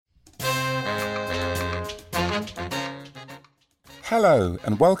Hello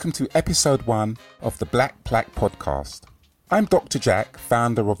and welcome to episode 1 of the Black Plaque podcast. I'm Dr. Jack,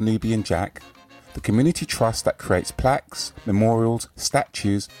 founder of Nubian Jack, the community trust that creates plaques, memorials,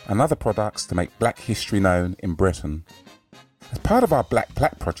 statues and other products to make black history known in Britain. As part of our Black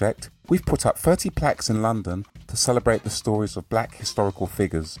Plaque project, we've put up 30 plaques in London to celebrate the stories of black historical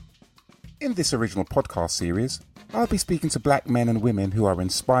figures. In this original podcast series, I'll be speaking to black men and women who are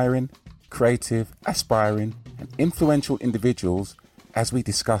inspiring, creative, aspiring and influential individuals as we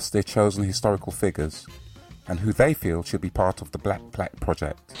discuss their chosen historical figures and who they feel should be part of the Black Plaque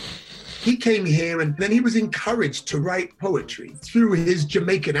project. He came here and then he was encouraged to write poetry through his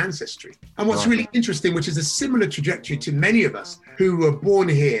Jamaican ancestry. And what's really interesting, which is a similar trajectory to many of us who were born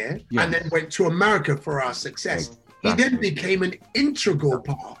here and then went to America for our success. He then became an integral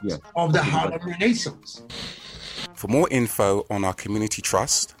part of the Harlem Renaissance. For more info on our community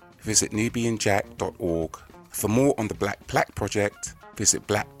trust, visit nubianjack.org. For more on the Black Plaque project, visit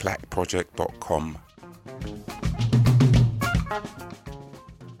blackplaqueproject.com.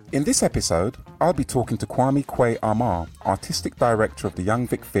 In this episode, I'll be talking to Kwame Kwei-Armah, Artistic Director of the Young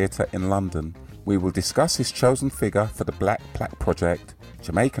Vic Theatre in London. We will discuss his chosen figure for the Black Plaque project,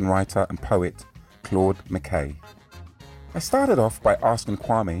 Jamaican writer and poet Claude McKay. I started off by asking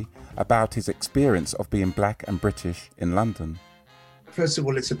Kwame about his experience of being black and British in London. First of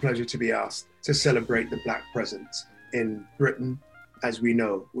all, it's a pleasure to be asked to celebrate the black presence in Britain. As we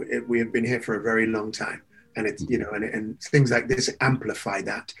know, we have been here for a very long time. And it's, and things like this amplify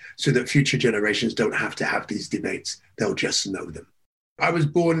that so that future generations don't have to have these debates. They'll just know them. I was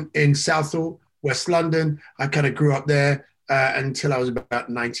born in Southall, West London. I kind of grew up there until I was about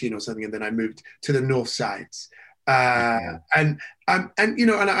 19 or something. And then I moved to the North Sides. And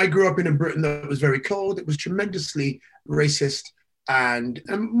I grew up in a Britain that was very cold. It was tremendously racist. And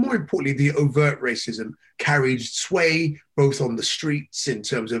more importantly, the overt racism carried sway both on the streets in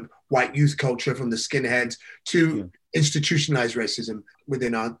terms of white youth culture from the skinheads to institutionalized racism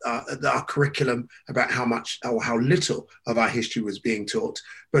within our curriculum about how much or how little of our history was being taught,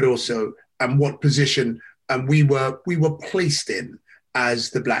 but also what position we were placed in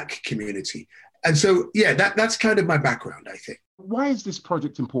as the black community. And so, that's kind of my background, I think. Why is this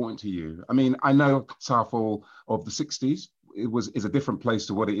project important to you? I mean, I know Southall of the 60s. Is a different place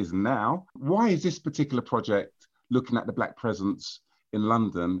to what it is now. Why is this particular project, looking at the black presence in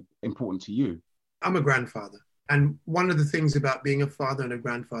London, important to you? I'm a grandfather. And one of the things about being a father and a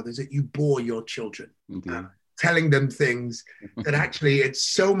grandfather is that you bore your children, telling them things that actually it's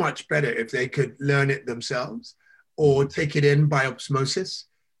so much better if they could learn it themselves or take it in by osmosis,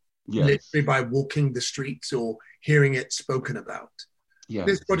 literally by walking the streets or hearing it spoken about. Yes.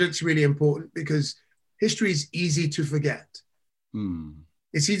 This project's really important because history is easy to forget.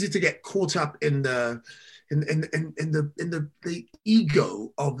 It's easy to get caught up in the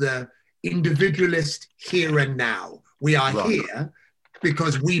ego of the individualist here and now. We are here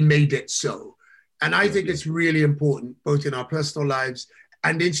because we made it so. And I think it's really important, both in our personal lives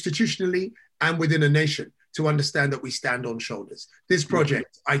and institutionally and within a nation, to understand that we stand on shoulders. This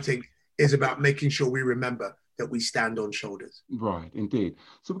project, I think, is about making sure we remember that we stand on shoulders. Right, indeed.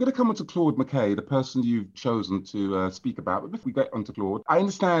 So we're going to come on to Claude McKay, the person you've chosen to speak about. But before we get onto Claude, I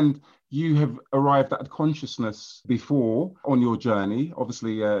understand you have arrived at consciousness before on your journey.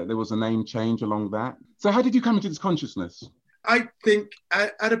 Obviously, there was a name change along that. So how did you come into this consciousness? I think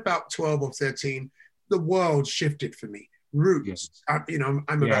at about 12 or 13, the world shifted for me. Roots, I'm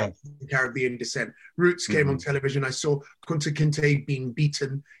about Caribbean descent. Roots came on television. I saw Kunta Kinte being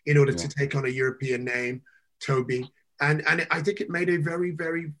beaten in order to take on a European name. Toby, and I think it made a very,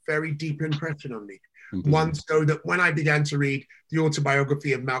 very, very deep impression on me. Mm-hmm. One so that when I began to read the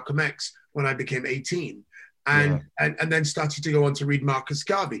autobiography of Malcolm X when I became 18, and then started to go on to read Marcus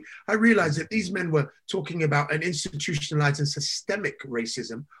Garvey, I realized that these men were talking about an institutionalized and systemic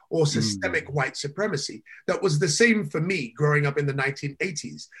racism or systemic white supremacy that was the same for me growing up in the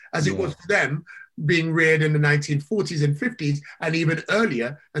 1980s as it was for them being reared in the 1940s and 50s, and even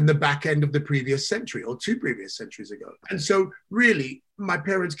earlier in the back end of the previous century or 2 previous centuries ago. And so really, my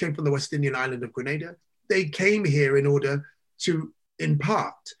parents came from the West Indian island of Grenada. They came here in order to, in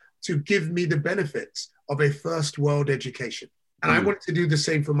part, to give me the benefits of a first world education. And I wanted to do the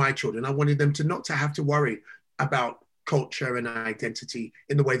same for my children. I wanted them to not to have to worry about culture and identity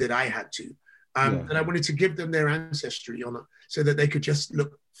in the way that I had to. And I wanted to give them their ancestry so that they could just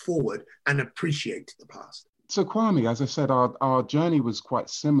look forward and appreciate the past. So Kwame, as I said, our journey was quite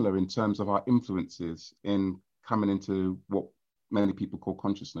similar in terms of our influences in coming into what many people call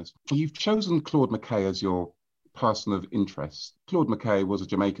consciousness. You've chosen Claude McKay as your person of interest. Claude McKay was a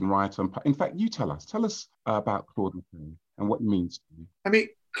Jamaican writer. In fact, you tell us about Claude McKay and what it means to you. I mean,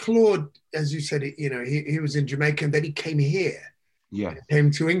 Claude, as you said, he was in Jamaica and then he came here. Yeah.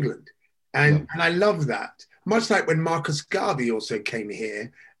 Came to England. And Yeah. and I love that. Much like when Marcus Garvey also came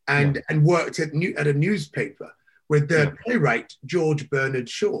here and worked at a newspaper with the playwright George Bernard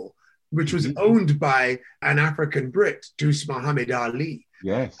Shaw, which was owned by an African Brit, Dus Muhammad Ali.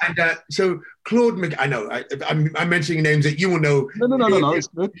 Yes. And so Claude I know I'm mentioning names that you will know. No. It's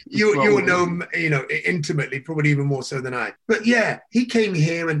good. You will know, intimately, probably even more so than I. But yeah, he came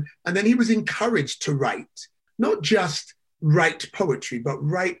here and then he was encouraged to write, not just write poetry, but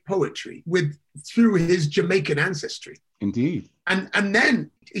write poetry through his Jamaican ancestry. Indeed. And then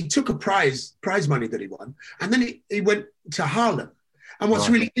he took a prize money that he won, and then he went to Harlem. And what's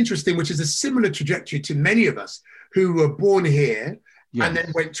really interesting, which is a similar trajectory to many of us who were born here and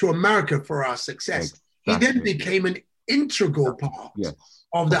then went to America for our success. Exactly. He then became an integral part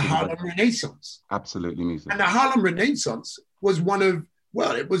of the Harlem Renaissance. Absolutely. And the Harlem Renaissance was one of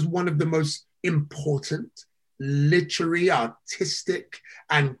the most important literary, artistic,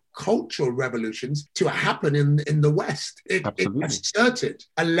 and cultural revolutions to happen in the West. It asserted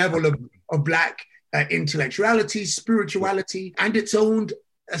a level of Black intellectuality, spirituality, and its own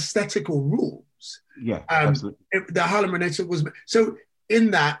aesthetical rules. Yeah, absolutely. The Harlem Renaissance was... So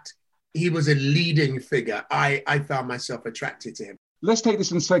in that, he was a leading figure. I found myself attracted to him. Let's take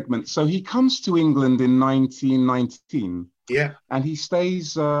this in segments. So he comes to England in 1919. Yeah. And he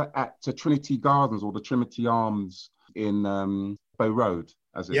stays at Trinity Gardens, or the Trinity Arms in Bow Road,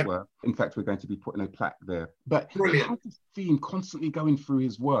 as it were. In fact, we're going to be putting a plaque there. But brilliant. He had this theme constantly going through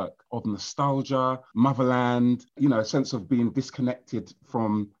his work of nostalgia, motherland, a sense of being disconnected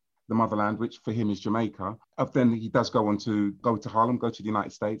from the motherland, which for him is Jamaica. Then he does go on to go to Harlem, go to the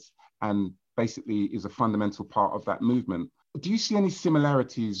United States, and basically is a fundamental part of that movement. Do you see any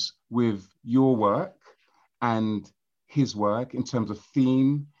similarities with your work and his work in terms of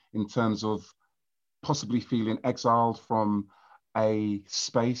theme, in terms of possibly feeling exiled from a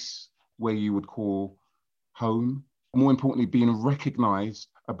space where you would call home, more importantly, being recognized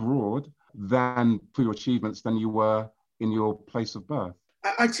abroad than for your achievements than you were in your place of birth?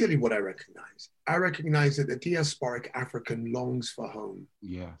 I tell you what I recognize. I recognize that the diasporic African longs for home.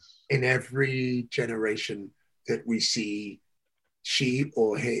 Yes. In every generation that we see she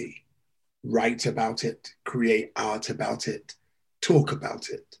or he write about it, create art about it, talk about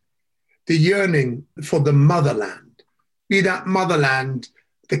it. The yearning for the motherland, be that motherland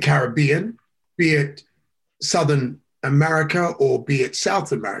the Caribbean, be it Southern America, or be it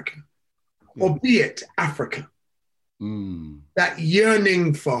South America, or be it Africa. That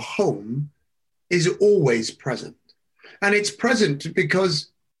yearning for home is always present. And it's present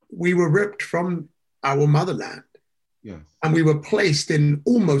because we were ripped from our motherland. Yes. And we were placed in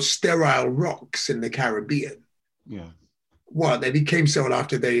almost sterile rocks in the Caribbean. Yeah. Well, they became so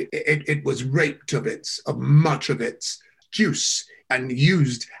after it was raped of much of its juice and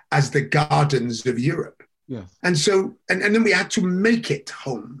used as the gardens of Europe. Yes. And so, and then we had to make it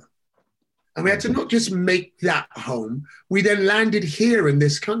home. And we had to not just make that home, we then landed here in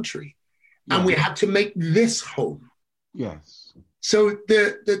this country. And we had to make this home. Yes. So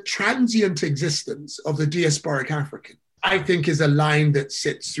the transient existence of the diasporic African, I think, is a line that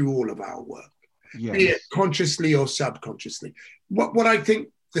sits through all of our work, be it consciously or subconsciously. What I think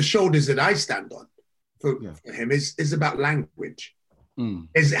the shoulders that I stand on for him is about language,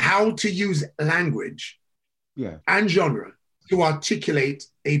 is how to use language and genre to articulate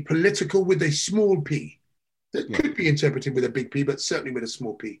a political with a small p that could be interpreted with a big P, but certainly with a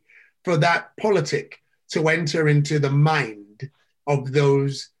small p, for that politic to enter into the mind of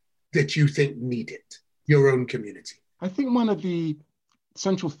those that you think need it, your own community. I think one of the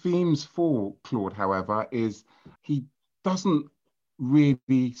central themes for Claude, however, is he doesn't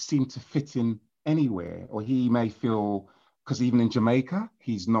really seem to fit in anywhere, or he may feel, because even in Jamaica,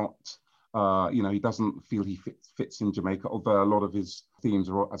 he's not, he doesn't feel he fits in Jamaica, although a lot of his themes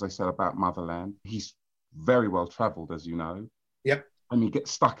are, as I said, about motherland. He's very well traveled, as you know. Yep. And he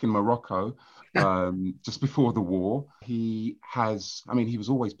gets stuck in Morocco just before the war. He was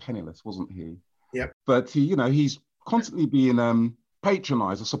always penniless, wasn't he? Yep. But he's constantly being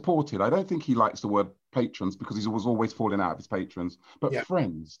patronized or supported. I don't think he likes the word patrons because he was always falling out of his patrons, but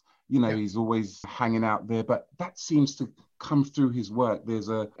friends. He's always hanging out there, but that seems to come through his work. There's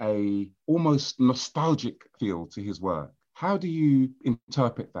a almost nostalgic feel to his work. How do you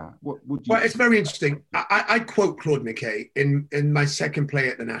interpret that? What would you? Well, it's very interesting. I quote Claude McKay in my second play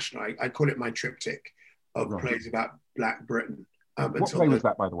at the National. I call it my triptych of plays about Black Britain. What play was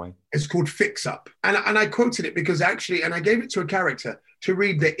that, by the way? It's called Fix Up. And I quoted it because actually, and I gave it to a character to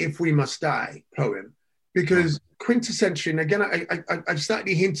read the If We Must Die poem. because quintessentially, and again, I've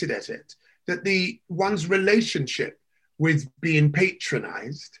slightly hinted at it, that one's relationship with being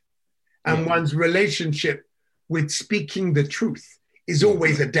patronized and one's relationship with speaking the truth is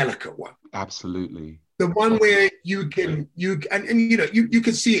always a delicate one. Absolutely. The one where you can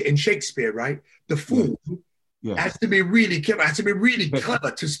see it in Shakespeare, right? The fool has to be really clever, has to be really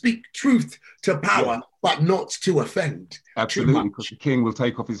clever to speak truth to power, but not to offend. Absolutely, because the king will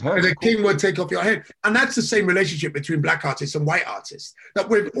take off his head. The king will take off your head. And that's the same relationship between black artists and white artists, that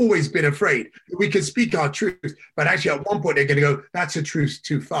we've always been afraid that we can speak our truth, but actually at one point they're going to go, that's a truth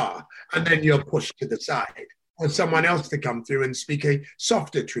too far. And then you're pushed to the side. Or someone else to come through and speak a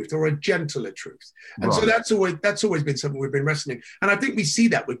softer truth or a gentler truth. And so that's always been something we've been wrestling. And I think we see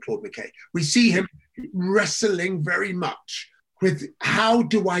that with Claude McKay. We see him wrestling very much with, how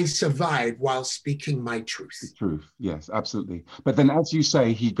do I survive while speaking my truth? The truth, yes, absolutely. But then, as you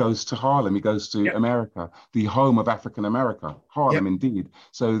say, he goes to Harlem, he goes to America, the home of African America, Harlem indeed.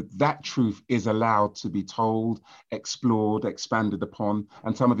 So that truth is allowed to be told, explored, expanded upon,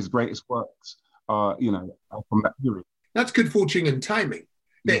 and some of his greatest works from that period. That's good fortune and timing.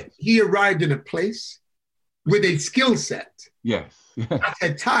 That he arrived in a place with a skill set. Yes. At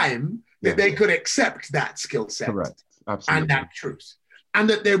a time that they could accept that skill set. Correct. Absolutely. And that truth. And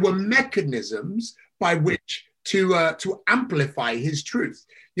that there were mechanisms by which to amplify his truth.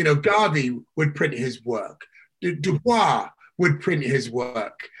 Garvey would print his work. Du Bois would print his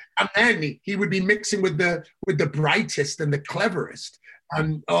work. And then he would be mixing with the brightest and the cleverest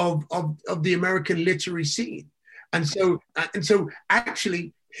of the American literary scene. And so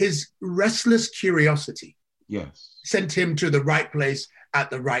actually his restless curiosity sent him to the right place at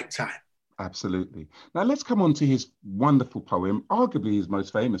the right time. Absolutely. Now let's come on to his wonderful poem, arguably his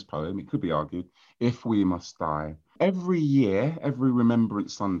most famous poem, it could be argued, If We Must Die. Every year, every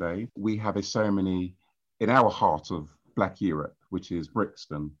Remembrance Sunday, we have a ceremony in our heart of Black Europe, which is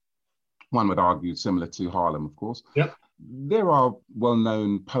Brixton. One would argue similar to Harlem, of course. Yep. There are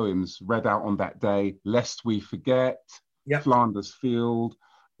well-known poems read out on that day, Lest We Forget, Flanders Field.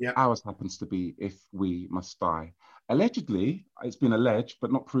 Ours happens to be If We Must Die. Allegedly, it's been alleged,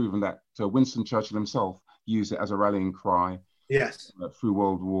 but not proven, that Winston Churchill himself used it as a rallying cry through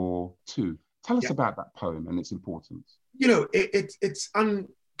World War II. Tell us about that poem and its importance. It's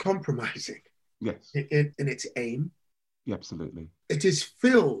uncompromising. Yes. In its aim. Yeah, absolutely. It is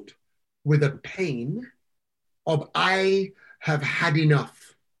filled with a pain of I have had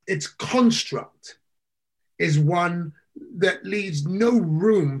enough. Its construct is one that leaves no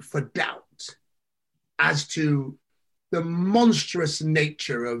room for doubt as to the monstrous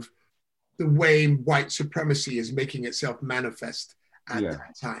nature of the way white supremacy is making itself manifest at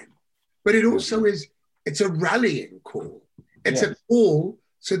that time. But it also it's a rallying call. It's a call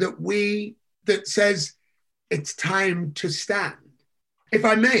so that says it's time to stand. If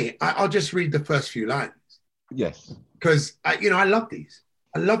I may, I'll just read the first few lines. Yes. Because, I love these.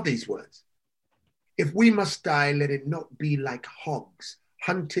 I love these words. If we must die, let it not be like hogs,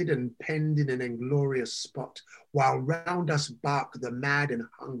 hunted and penned in an inglorious spot, while round us bark the mad and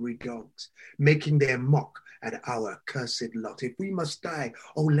hungry dogs, making their mock at our cursed lot. If we must die,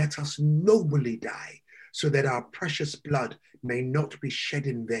 oh, let us nobly die, so that our precious blood may not be shed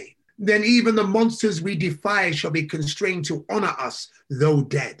in vain. Then even the monsters we defy shall be constrained to honor us, though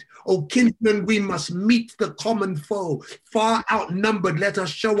dead. O kinsmen, we must meet the common foe. Far outnumbered, let us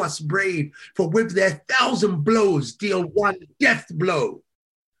show us brave, for with their 1,000 blows deal one death blow.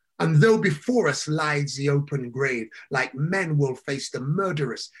 And though before us lies the open grave, like men will face the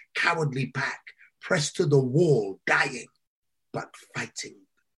murderous, cowardly pack, pressed to the wall, dying, but fighting.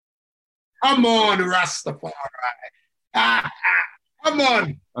 Come on, Rastafari. Come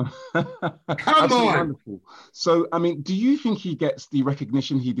on. Come on. Wonderful. So, do you think he gets the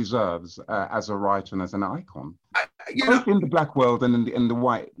recognition he deserves as a writer and as an icon? Both in the Black world and in the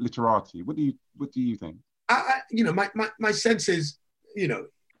white literati. What do you think? My sense is,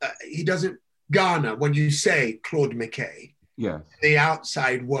 he doesn't garner when you say Claude McKay. Yes. The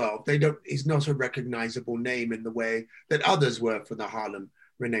outside world, he's not a recognizable name in the way that others were for the Harlem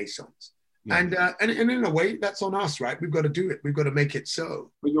Renaissance. Yeah. And in a way, that's on us, right? We've got to do it. We've got to make it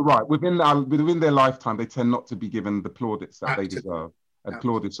so. But you're right. Within their lifetime, they tend not to be given the plaudits that they deserve. And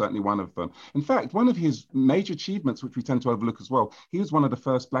Claude is certainly one of them. In fact, one of his major achievements, which we tend to overlook as well, he was one of the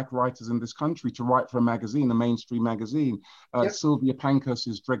first Black writers in this country to write for a magazine, a mainstream magazine, Sylvia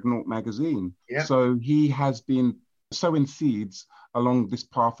Pankhurst's Dreadnought magazine. Yeah. So he has been sowing seeds along this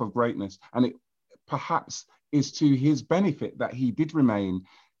path of greatness. And it perhaps is to his benefit that he did remain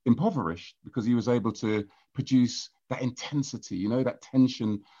impoverished, because he was able to produce that intensity, you know, that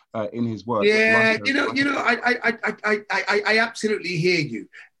tension in his work. Yeah, I absolutely hear you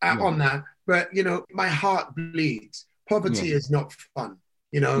on that. But my heart bleeds. Poverty is not fun.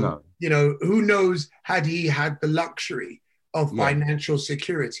 No. Who knows, had he had the luxury of financial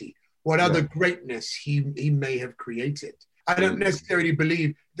security, what other greatness he may have created. I don't necessarily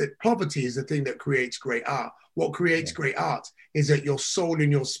believe that poverty is the thing that creates great art. What creates great art is that your soul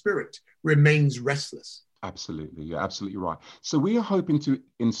and your spirit remains restless. Absolutely. You're absolutely right. So we are hoping to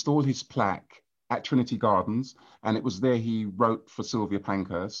install his plaque at Trinity Gardens, and it was there he wrote for Sylvia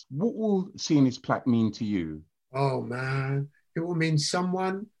Pankhurst. What will seeing his plaque mean to you? Oh, man. It will mean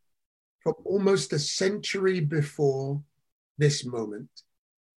someone from almost a century before this moment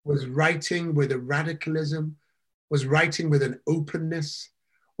was writing with a radicalism, was writing with an openness,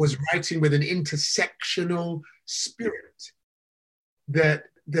 was writing with an intersectional spirit that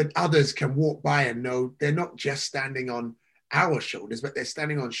others can walk by and know they're not just standing on our shoulders, but they're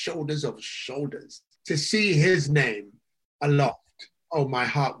standing on shoulders of shoulders. To see his name aloft, oh, my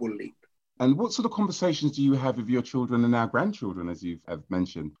heart will leap. And what sort of conversations do you have with your children and our grandchildren, as you have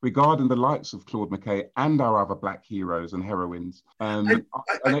mentioned, regarding the likes of Claude McKay and our other Black heroes and heroines?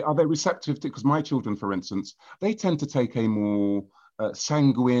 Are they receptive to, because my children, for instance, they tend to take a more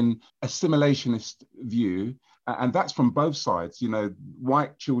sanguine, assimilationist view. And that's from both sides.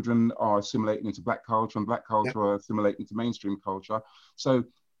 White children are assimilating into Black culture and Black culture are assimilating into mainstream culture. So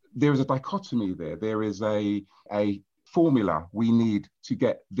there is a dichotomy there. There is a formula we need to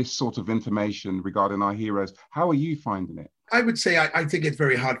get this sort of information regarding our heroes. How are you finding it? I would say I think it's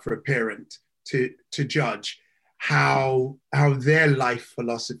very hard for a parent to judge how their life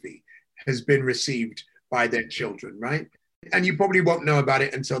philosophy has been received by their children, right? And you probably won't know about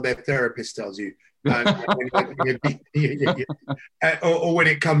it until their therapist tells you. Or when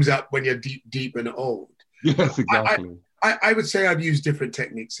it comes up when you're deep and old. Yes, exactly. I would say I've used different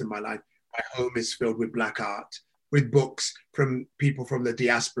techniques in my life. My home is filled with Black art, with books from people from the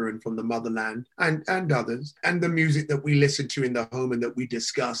diaspora and from the motherland and others. And the music that we listen to in the home and that we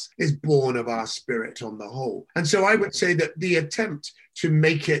discuss is born of our spirit on the whole. And so I would say that the attempt to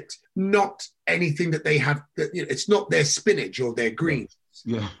make it not anything that they have, it's not their spinach or their greens.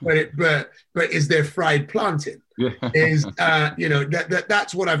 Yeah. But is there fried plantain? Yeah. Is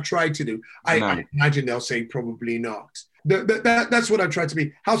that's what I've tried to do. I imagine they'll say probably not. That's what I've tried to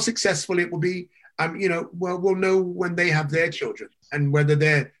be. How successful it will be, we'll know when they have their children and whether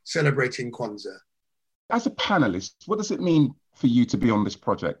they're celebrating Kwanzaa. As a panelist, what does it mean for you to be on this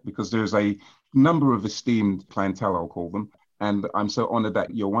project? Because there's a number of esteemed clientele, I'll call them, and I'm so honored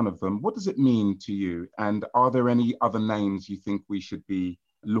that you're one of them. What does it mean to you? And are there any other names you think we should be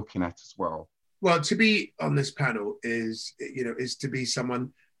looking at as well? Well, to be on this panel is to be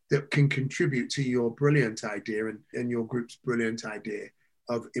someone that can contribute to your brilliant idea and your group's brilliant idea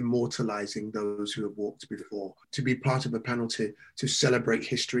of immortalizing those who have walked before. To be part of a panel to celebrate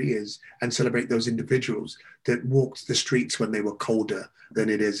history and celebrate those individuals that walked the streets when they were colder than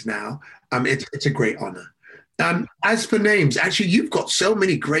it is now. It's a great honor. As for names, actually, you've got so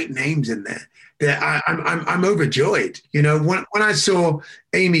many great names in there that I'm overjoyed. When I saw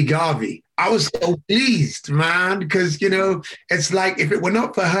Amy Garvey, I was so pleased, man, because, it's like if it were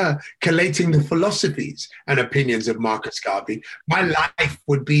not for her collating the philosophies and opinions of Marcus Garvey, my life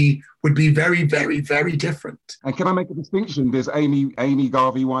would be very, very, very different. And can I make a distinction? There's Amy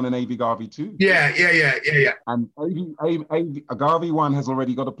Garvey 1 and Amy Garvey 2. Yeah. And Amy Garvey 1 has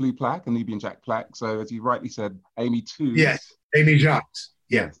already got a blue plaque, a Nubian Jack plaque. So as you rightly said, Amy 2. Yes, Amy Jacques.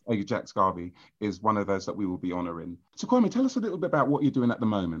 Yes, Amy Jacques Garvey is one of those that we will be honouring. So Kwame, tell us a little bit about what you're doing at the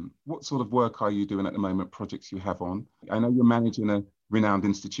moment. What sort of work are you doing at the moment, projects you have on? I know you're managing a renowned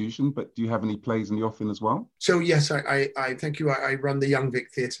institution, but do you have any plays in the offing as well? So yes, I thank you. I run the Young Vic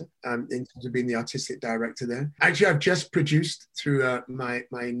Theatre in terms of being the artistic director there. Actually, I've just produced through my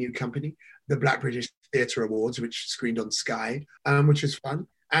new company, the Black British Theatre Awards, which screened on Sky, which is fun.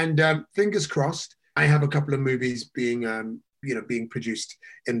 And fingers crossed, I have a couple of movies being produced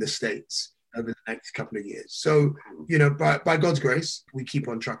in the States over the next couple of years. So, by God's grace, we keep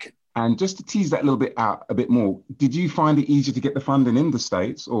on trucking. And just to tease that a little bit out a bit more, did you find it easier to get the funding in the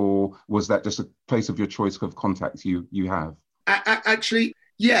States, or was that just a place of your choice of contacts you have? Actually,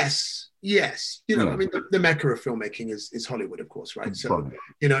 yes. I mean, the mecca of filmmaking is Hollywood, of course, right? So,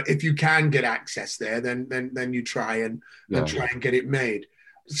 if you can get access there, then you try and try and get it made.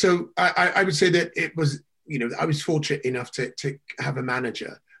 So I would say that it was, I was fortunate enough to have a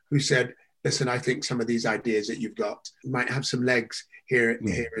manager who said, listen, I think some of these ideas that you've got might have some legs here in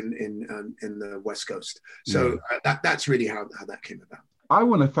the West Coast. So that's really how that came about. I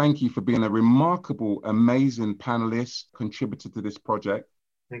want to thank you for being a remarkable, amazing panelist, contributor to this project.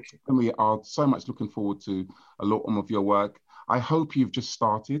 Thank you. And we are so much looking forward to a lot of your work. I hope you've just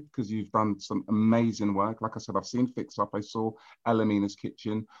started because you've done some amazing work. Like I said, I've seen Fix Up. I saw Elamina's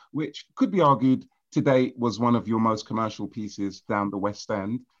Kitchen, which could be argued today was one of your most commercial pieces down the West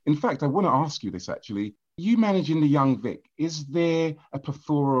End. In fact, I want to ask you this actually. You managing the Young Vic, is there a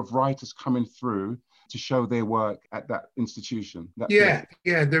plethora of writers coming through to show their work at that institution? Yeah,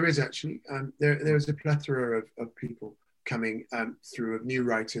 there is actually. There's a plethora of people coming through, of new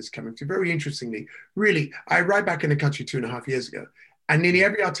writers coming through. Very interestingly, really, I arrived back in the country 2.5 years ago, and nearly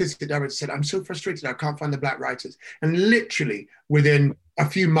every artistic director said, I'm so frustrated, I can't find the Black writers. And literally within a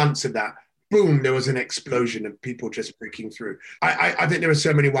few months of that, boom, there was an explosion of people just breaking through. I think there are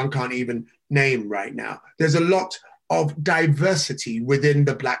so many one can't even name right now. There's a lot of diversity within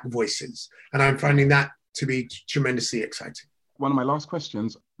the Black voices, and I'm finding that to be tremendously exciting. One of my last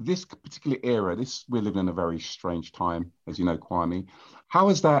questions, this particular era, we're living in a very strange time, as you know, Kwame. How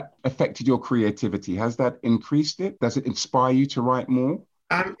has that affected your creativity? Has that increased it? Does it inspire you to write more?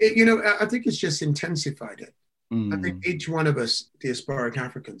 I think it's just intensified it. I think each one of us, diasporic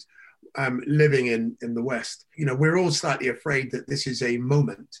Africans, living in the West, we're all slightly afraid that this is a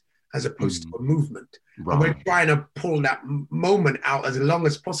moment as opposed to a movement. Right. And we're trying to pull that moment out as long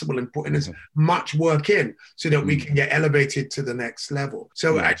as possible and put in as much work in so that we can get elevated to the next level.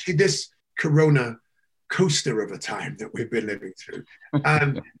 So actually this Corona coaster of a time that we've been living through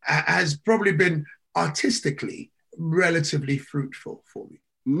has probably been artistically relatively fruitful for me.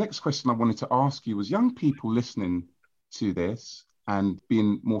 Next question I wanted to ask you was, young people listening to this and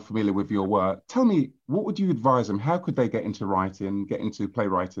being more familiar with your work, tell me, what would you advise them? How could they get into writing, get into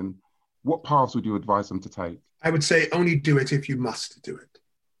playwriting? What paths would you advise them to take? I would say only do it if you must do it.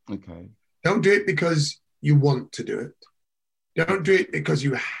 Okay. Don't do it because you want to do it. Don't do it because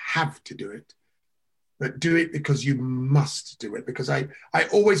you have to do it, but do it because you must do it. Because I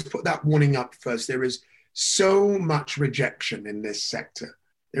always put that warning up first. There is so much rejection in this sector.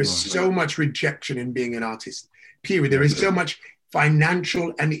 There is so much rejection in being an artist, period. There is so much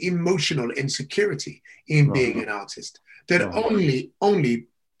financial and emotional insecurity in being an artist that only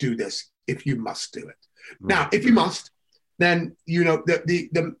do this if you must do it. Now, if you must, then,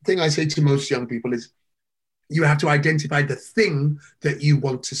 the thing I say to most young people is you have to identify the thing that you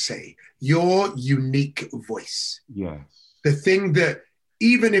want to say, your unique voice. Yes. The thing that,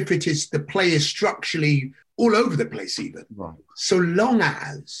 even if the play is structurally all over the place even, so long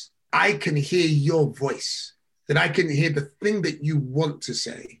as I can hear your voice, that I can hear the thing that you want to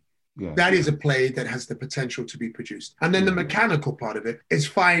say, that is a play that has the potential to be produced. And then the mechanical part of it is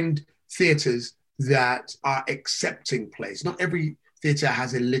find theatres that are accepting plays. Not every theatre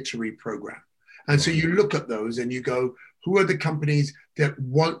has a literary program. And so you look at those and you go, who are the companies that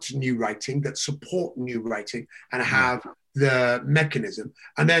want new writing, that support new writing and have the mechanism?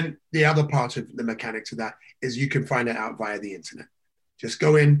 And then the other part of the mechanics of that is you can find it out via the internet. Just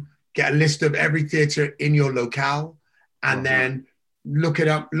go in, get a list of every theatre in your locale, and then look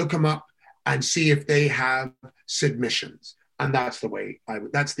them up and see if they have submissions. And that's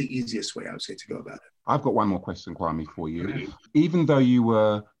that's the easiest way I would say to go about it. I've got one more question, Kwame, for you. Even though you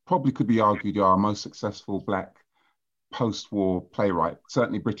were, probably could be argued, you are our most successful Black post-war playwright,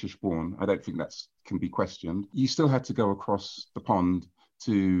 certainly British born, I don't think that can be questioned. You still had to go across the pond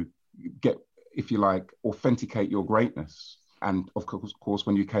to get, if you like, authenticate your greatness. And of course,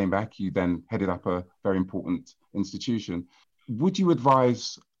 when you came back, you then headed up a very important institution. Would you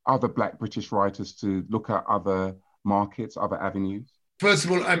advise other Black British writers to look at other markets, other avenues? First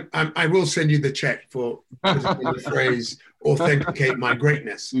of all, I will send you the check for the phrase "authenticate my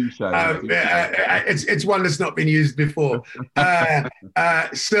greatness." It's one that's not been used before,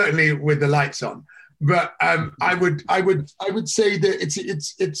 certainly with the lights on. But I would say that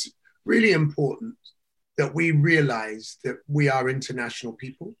it's really important that we realize that we are international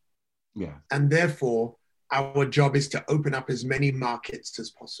people, and therefore our job is to open up as many markets as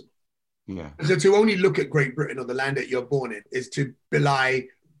possible. So to only look at Great Britain or the land that you're born in is to belie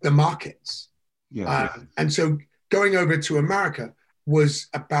the markets. And so going over to America was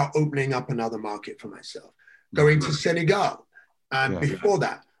about opening up another market for myself. Going to Senegal before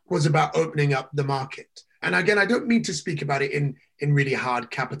that was about opening up the market. And again, I don't mean to speak about it in really hard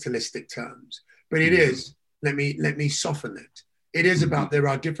capitalistic terms, but it is, let me soften it. It is about there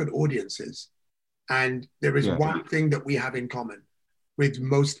are different audiences, and there is one thing that we have in common with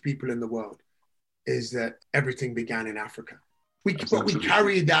most people in the world is that everything began in Africa. We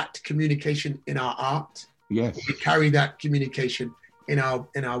carry that communication in our art. We carry that communication in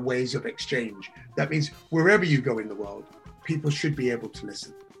our ways of exchange. That means wherever you go in the world, people should be able to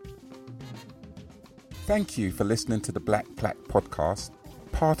listen. Thank you for listening to the Black Plaque podcast,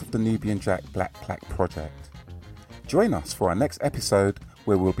 part of the Nubian Jack Black Plaque project. Join us for our next episode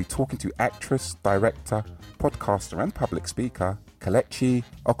where we'll be talking to actress, director, podcaster and public speaker Kelechi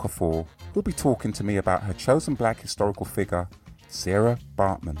Okafor, who'll be talking to me about her chosen black historical figure, Sarah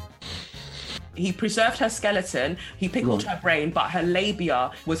Baartman. He preserved her skeleton, he pickled her brain, but her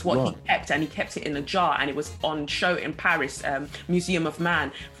labia was what he kept, and he kept it in a jar, and it was on show in Paris, Museum of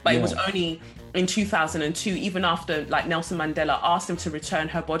Man. But it was only in 2002, even after like Nelson Mandela asked him to return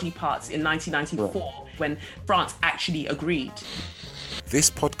her body parts in 1994, when France actually agreed. This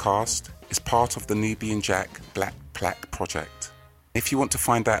podcast is part of the Nubian Jack Black Plaque project. If you want to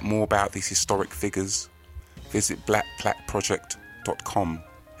find out more about these historic figures, visit blackplaqueproject.com.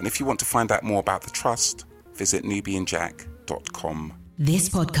 And if you want to find out more about the Trust, visit nubianjack.com. This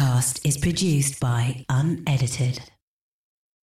podcast is produced by Unedited.